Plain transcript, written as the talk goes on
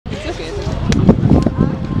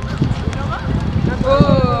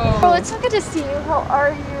it's so good to see you. How are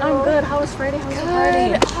you? I'm good. How was Friday? How was the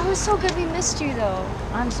party? Oh, it was so good. We missed you, though.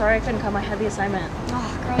 I'm sorry I couldn't come. I had the assignment.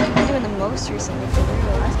 Oh, girl, you've been doing the most recently, for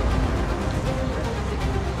real.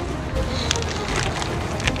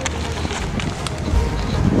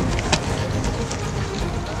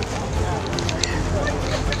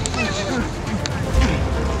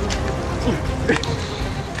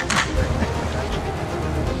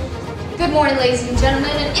 Good morning, ladies and gentlemen.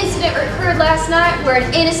 An incident occurred last night where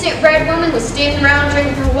an innocent red woman was standing around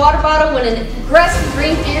drinking her water bottle when an aggressive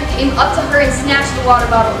green figure came up to her and snatched the water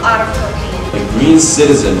bottle out of her hand. A green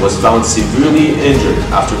citizen was found severely injured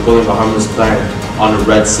after pulling a harmless prank on a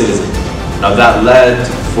red citizen. Now that led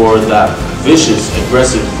for that vicious,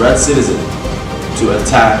 aggressive red citizen to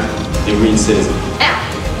attack the green citizen. Now,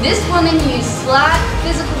 this woman used slight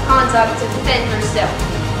physical contact to defend herself.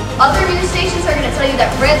 Other news stations are going to tell you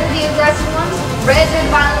that reds are the aggressive ones, reds are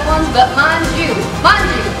the violent ones, but mind you,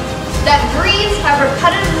 that greens have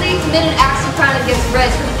repetitively committed acts of crime against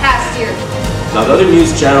reds for the past year. Now the other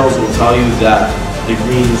news channels will tell you that the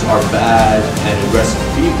greens are bad and aggressive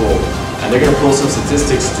people, and they're going to pull some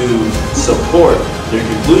statistics to support their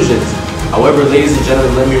conclusions. However, ladies and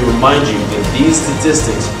gentlemen, let me remind you that these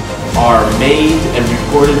statistics are made and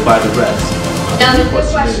recorded by the reds. Now the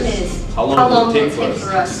question is, how long will it take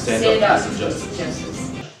for us to stand up for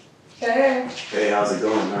justice? Hey. Hey, how's it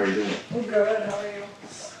going? How are you doing? I'm good. How are you?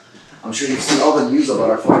 I'm sure you've seen all the news about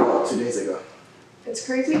our fallout 2 days ago. It's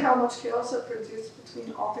crazy how much chaos it produced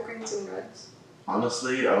between all the greens and reds.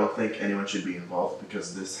 Honestly, I don't think anyone should be involved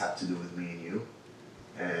because this had to do with me and you.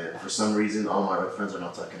 And for some reason, all my red friends are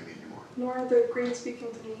not talking to me anymore. Nor are the greens speaking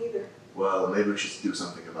to me either. Well, maybe we should do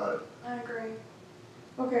something about it. I agree.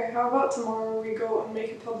 Okay, how about tomorrow we go and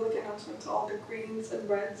make a public announcement to all the greens and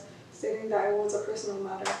reds stating that it was a personal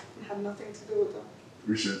matter and had nothing to do with them.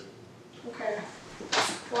 We should. Okay.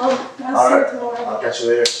 Well, I'll see you tomorrow. I'll catch you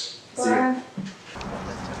later. See you. Bye.